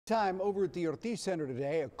Time over at the Ottis Center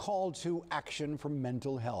today, a call to action for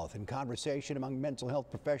mental health and conversation among mental health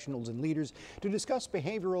professionals and leaders to discuss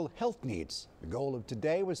behavioral health needs. The goal of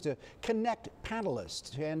today was to connect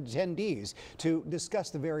panelists and attendees to discuss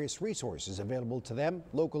the various resources available to them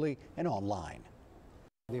locally and online.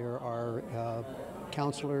 There are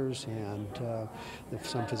counselors and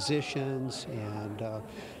some physicians and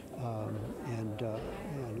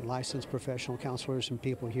licensed professional counselors and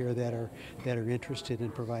people here that are interested in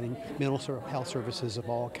providing mental health services of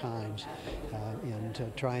all kinds and to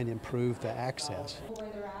try and improve the access.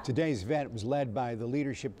 Today's event was led by the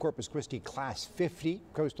Leadership Corpus Christi Class 50,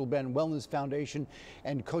 Coastal Bend Wellness Foundation,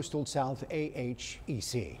 and Coastal South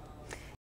AHEC.